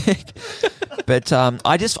was sick. But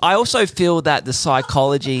I also feel that the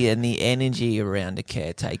psychology and the energy around a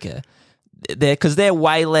caretaker, because they're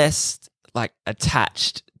way less like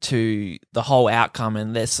attached to the whole outcome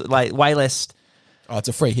and less like way less. Oh, it's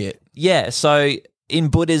a free hit. Yeah. So in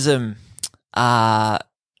Buddhism,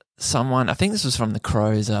 someone, I think this was from the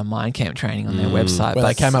Crows Mind Camp training on their website. Where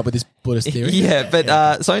they came up with this Buddhist theory. Yeah,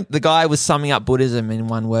 but so the guy was summing up Buddhism in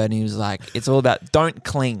one word, and he was like, "It's all about don't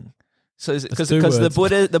cling." So because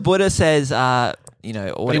the Buddha says, you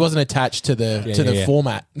know, but he wasn't attached to the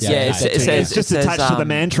format. It says it's just attached to the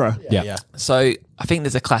mantra. Yeah. So I think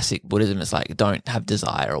there's a classic Buddhism. It's like don't have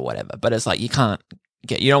desire or whatever, but it's like you don't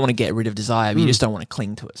want to get rid of desire, but you just don't want to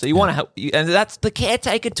cling to it. So you want to help, and that's the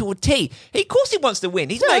caretaker to a T. Of course he wants to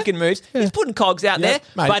win. He's making moves. He's putting cogs out there.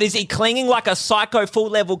 mate. But is he clinging like a psycho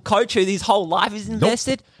full-level coach who his whole life is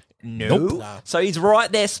invested? No. So he's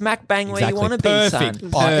right there smack bang where you want to be, son.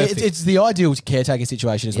 It's the ideal caretaker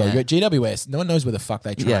situation as well. Yeah. You're at GWS. No one knows where the fuck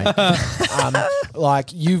they train.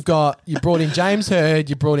 Like you brought in James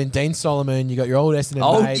Hurd, you brought in Dean Solomon, you got your old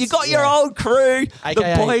Essendon mates. You got your old crew. AKA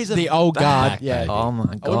the boys are the old back. guard. Yeah. Oh my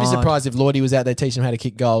god. I wouldn't be surprised if Lordy was out there teaching them how to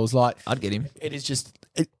kick goals. Like I'd get him. It is just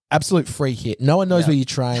absolute free hit. No one knows where you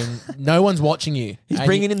train. No one's watching you. He's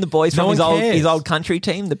bringing in the boys from his old country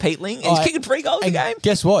team, the Peatling, and he's kicking 3 goals a game.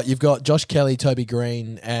 Guess what? You've got Josh Kelly, Toby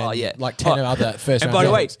Green, and like 10 other first round. And by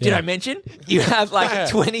the way, players. did I mention you have like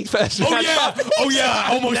 20 first round? Oh yeah,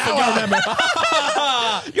 almost forgot. Remember.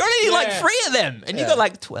 You already like 3 of them, and you got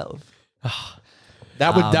like 12.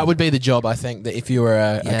 That would be the job, I think, that if you were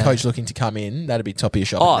a coach looking to come in, that'd be top of your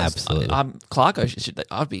shop. Oh, list. absolutely. Clarko,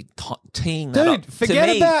 I'd be teeing that up. Dude,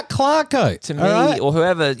 forget about Clarko. To me, or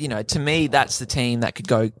whoever, to me, that's the team that could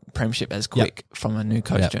go premiership as quick from a new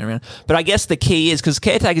coach turning around. But I guess the key is, because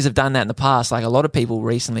caretakers have done that in the past, like a lot of people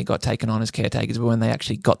recently got taken on as caretakers, but when they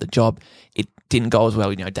actually got the job, it didn't go as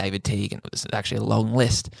well. David Teague, and it was actually a long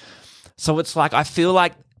list. So it's like, I feel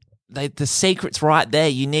like the secret's right there.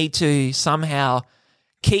 You need to somehow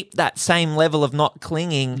keep that same level of not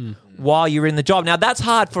clinging while you're in the job. Now, that's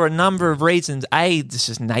hard for a number of reasons. A, it's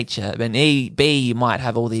just nature. And B, you might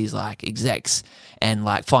have all these like execs and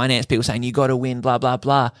like finance people saying, you got to win, blah, blah,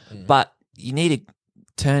 blah. But you need to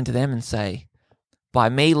turn to them and say, by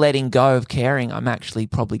me letting go of caring, I'm actually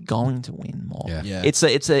probably going to win more. Yeah. It's You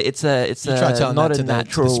try telling not that a to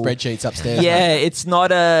natural the spreadsheets upstairs. Yeah, mate. it's not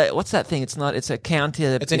a what's that thing? It's an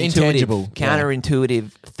intangible, counterintuitive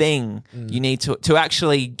thing. You need to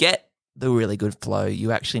actually get the really good flow.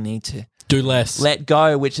 You actually need to do less, let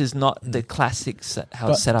go, which is not the classic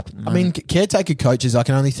how it's set up at the moment. I mean, caretaker coaches, I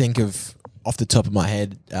can only think of off the top of my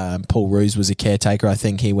head, Paul Roos was a caretaker. I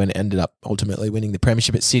think he ended up ultimately winning the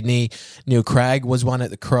premiership at Sydney. Neil Cragg was one at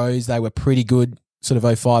the Crows. They were pretty good, sort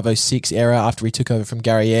of 05, 06 era after he took over from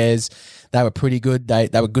Gary Ayres. They were pretty good. They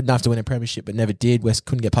were good enough to win a premiership, but never did.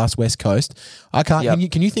 Couldn't get past West Coast. I can't.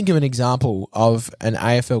 Can you think of an example of an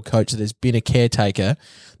AFL coach that has been a caretaker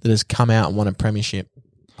that has come out and won a premiership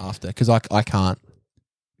after? Because I can't.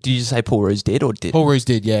 Did you just say Paul Roos did or did? Paul Roos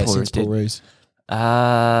did, yeah. Paul Roos.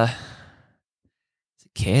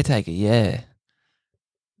 Caretaker, yeah.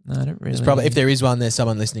 No, I don't really. It's probably, if there is one, there's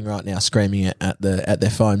someone listening right now screaming it at their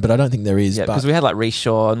phone, but I don't think there is. Yeah, because we had like Reece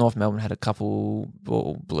Shaw, North Melbourne had a couple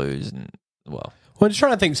Blues, and well, I'm just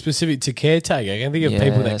trying to think specific to caretaker. I can think of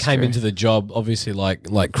people that came into the job, obviously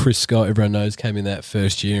like Chris Scott, everyone knows, came in that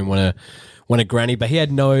first year and won a granny, but he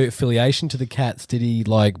had no affiliation to the Cats, did he?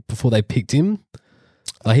 Like before they picked him.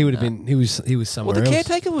 Like he would have been. He was somewhere else. Well, the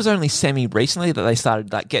caretaker was only semi recently that they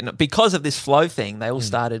started like getting, because of this flow thing. They all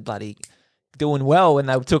started bloody doing well when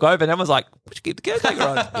they took over, and everyone's like, "We should keep the caretaker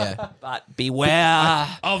on." Yeah, but beware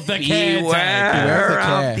of the caretaker. Beware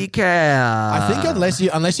of the care. I think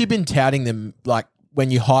unless you've been touting them, like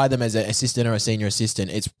when you hire them as an assistant or a senior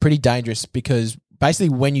assistant, it's pretty dangerous, because basically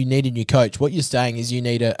when you need a new coach, what you're saying is you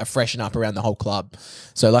need a freshen up around the whole club.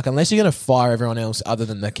 So like unless you're going to fire everyone else other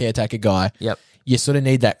than the caretaker guy, you sort of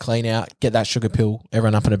need that clean out, get that sugar pill,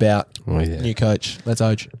 everyone up and about. Oh, yeah. New coach. Let's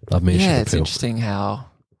Oj. Love me a sugar pill. It's interesting how...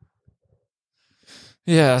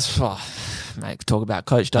 Yeah, mate, talk about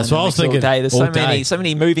coach dynamics. That's what I was thinking. All day. There's so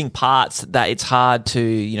many moving parts that it's hard to,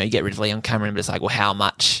 you get rid of Leon Cameron, but it's like, well, how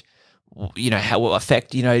much, how will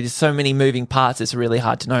affect, there's so many moving parts, it's really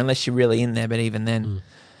hard to know unless you're really in there, but even then.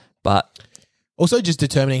 But... Also, just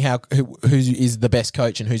determining who is the best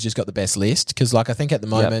coach and who's just got the best list. Because, I think at the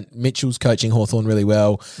moment, Mitchell's coaching Hawthorn really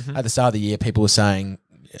well. At the start of the year, people were saying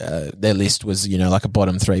their list was, like a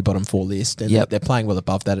bottom 3, bottom 4 list. And they're playing well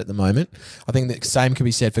above that at the moment. I think the same could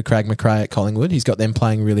be said for Craig McRae at Collingwood. He's got them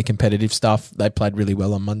playing really competitive stuff. They played really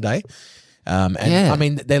well on Monday. And I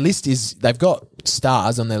mean, their list they've got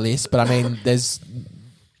stars on their list, but I mean, there's,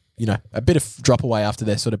 a bit of drop away after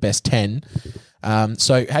their sort of best 10.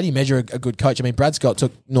 So how do you measure a good coach? I mean, Brad Scott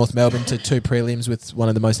took North Melbourne to 2 prelims with one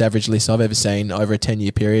of the most average lists I've ever seen over a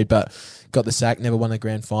 10-year period, but got the sack, never won a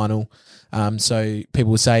grand final. So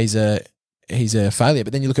people will say he's a failure.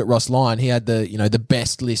 But then you look at Ross Lyon, he had the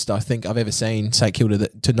best list I think I've ever seen St Kilda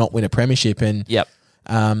to not win a premiership, and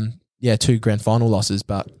 2 grand final losses.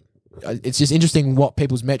 But it's just interesting what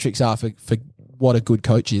people's metrics are for what a good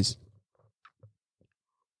coach is.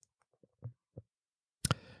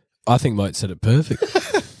 I think Moat said it perfect.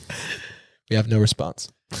 We have no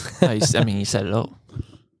response. No, you said it all.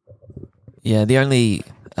 Yeah, the only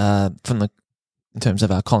in terms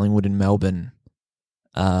of our Collingwood and Melbourne,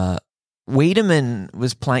 Wiedemann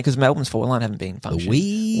was playing because Melbourne's forward line haven't been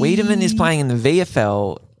functioning. Wiedemann is playing in the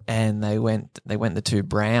VFL, and they went the 2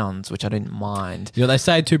 Browns, which I didn't mind. They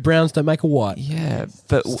say 2 Browns don't make a white. Yeah,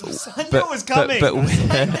 but I knew it was coming. But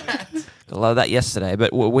I love that yesterday.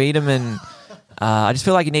 But Wiedemann, I just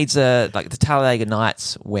feel like he needs like the Talladega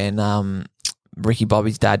Nights when Ricky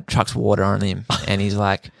Bobby's dad chucks water on him, and he's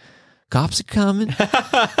like, "Cops are coming.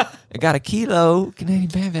 I got a kilo Canadian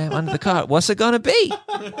Bam Bam under the car. What's it gonna be?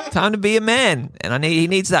 Time to be a man." And he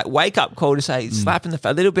needs that wake up call to say, slap in the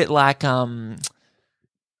face, a little bit like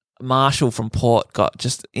Marshall from Port got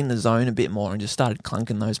just in the zone a bit more and just started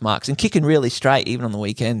clunking those marks and kicking really straight even on the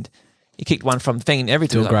weekend. He kicked one from thing every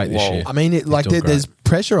time. Great this year. I mean, there's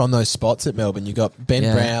pressure on those spots at Melbourne. You got Ben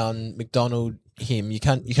Brown, McDonald, him. You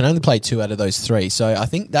can only play 2 out of those 3. So I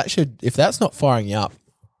think that if that's not firing you up,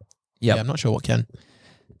 I'm not sure what can.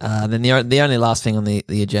 Then the only last thing on the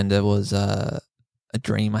agenda was a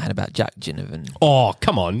dream I had about Jack Ginnivan. Oh,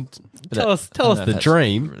 come on. Tell us the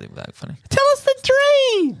dream. Really that funny. Tell us the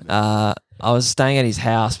dream. I was staying at his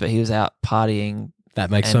house, but he was out partying. That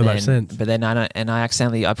makes so much sense. But then I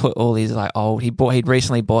accidentally I put all these like old. He'd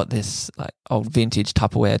recently bought this like old vintage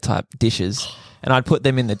Tupperware type dishes, and I'd put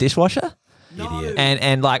them in the dishwasher. Idiot.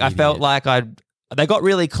 And like I felt like they got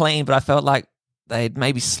really clean, but I felt like they'd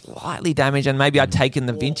maybe slightly damaged, and maybe I'd taken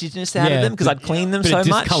the vintageness out of them because I'd cleaned them so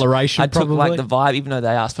much. Discoloration, I took probably. like the vibe, even though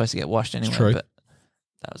they are supposed to get washed anyway. True. But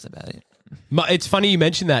that was about it. It's funny you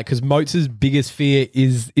mentioned that because Moats' biggest fear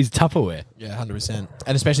is Tupperware. Yeah, 100%.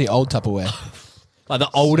 And especially old Tupperware. Like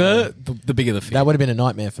the older, the bigger the fear. That would have been a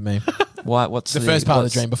nightmare for me. What's the first part of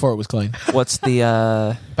the dream before it was clean? What's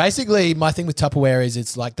the... Basically, my thing with Tupperware is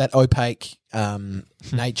it's like that opaque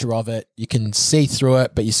nature of it. You can see through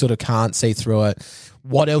it, but you sort of can't see through it.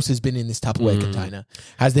 What else has been in this Tupperware container?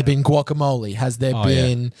 Has there been guacamole? Has there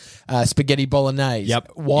been spaghetti bolognese?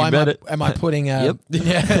 Yep. Why am I putting am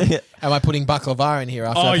I putting baklava in here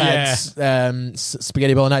after I've had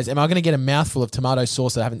spaghetti bolognese? Am I going to get a mouthful of tomato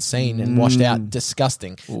sauce that I haven't seen and washed out?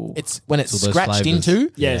 Disgusting. Ooh. It's when it's all those scratched flavours.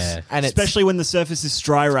 into. Yes. Yeah. And especially when the surface is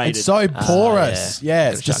striated. it's so porous. Yeah,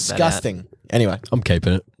 it's Gotta chuck that disgusting. Anyway, I'm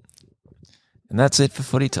keeping it. And that's it for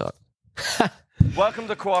Footy Talk. Welcome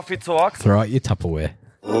to Coffee Talk. Throw out your Tupperware.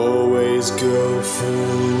 Always go for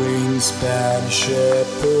wingspan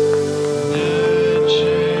shepherd.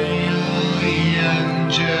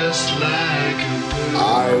 Just like a bird.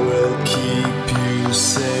 I will keep you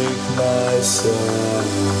safe, my son.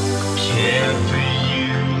 Care for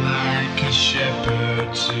you like a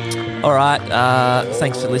shepherd too. All right.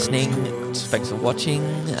 Thanks for listening. Thanks for watching.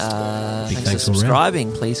 Thanks for thanks all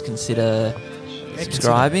subscribing. Please consider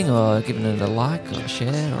subscribing or giving it a like or a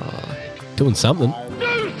share or... Doing something.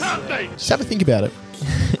 just have a think about it.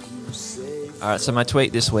 All right, so my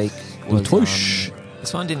tweet this week was... Twoosh.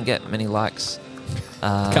 this one didn't get many likes.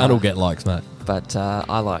 Can't all get likes, mate. But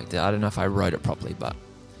I liked it. I don't know if I wrote it properly, but...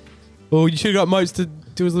 Well, you should have got Moats to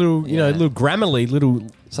do his little, little Grammarly, little...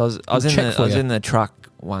 So I was in the truck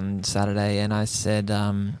one Saturday and I said...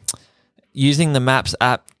 using the Maps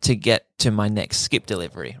app to get to my next skip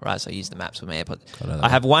delivery, right? So I use the Maps with my AirPods. I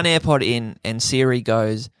have one AirPod in and Siri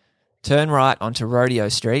goes, turn right onto Rodeo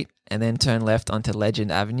Street and then turn left onto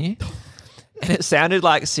Legend Avenue. And it sounded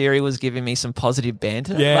like Siri was giving me some positive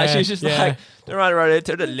banter. Yeah, like she was just like, turn right, Rodeo,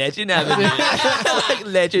 turn to Legend Avenue. Like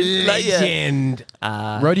Legend. Legend.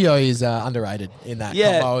 Rodeo is underrated in that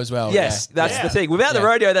combo as well. Yes, that's the thing. Without the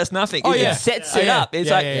rodeo, that's nothing. It sets it up.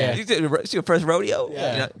 It's it's your first rodeo.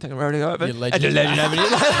 Take a rodeo over. Legend Avenue.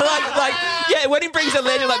 like, when he brings a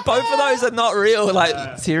legend, like both of those are not real.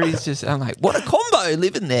 Like Siri's just, I'm like, what a combo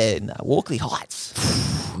living there in Walkley Heights.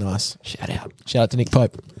 Nice. Shout out. Shout out to Nick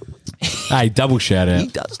Pope. Hey, double shout out. He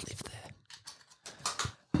does live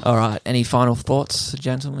there. All right. Any final thoughts,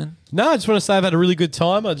 gentlemen? No, I just want to say I've had a really good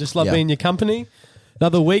time. I just love being in your company.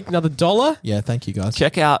 Another week, another $1. Yeah, thank you guys.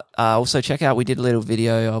 Check out. We did a little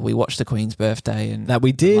video. We watched the Queen's birthday and that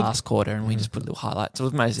we did last quarter, and we just put little highlights. It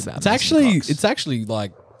was mostly about. It's actually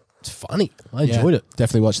like it's funny. I enjoyed it.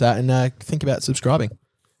 Definitely watch that and think about subscribing.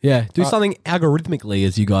 Yeah, do something algorithmically,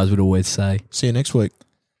 as you guys would always say. See you next week.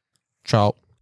 Ciao.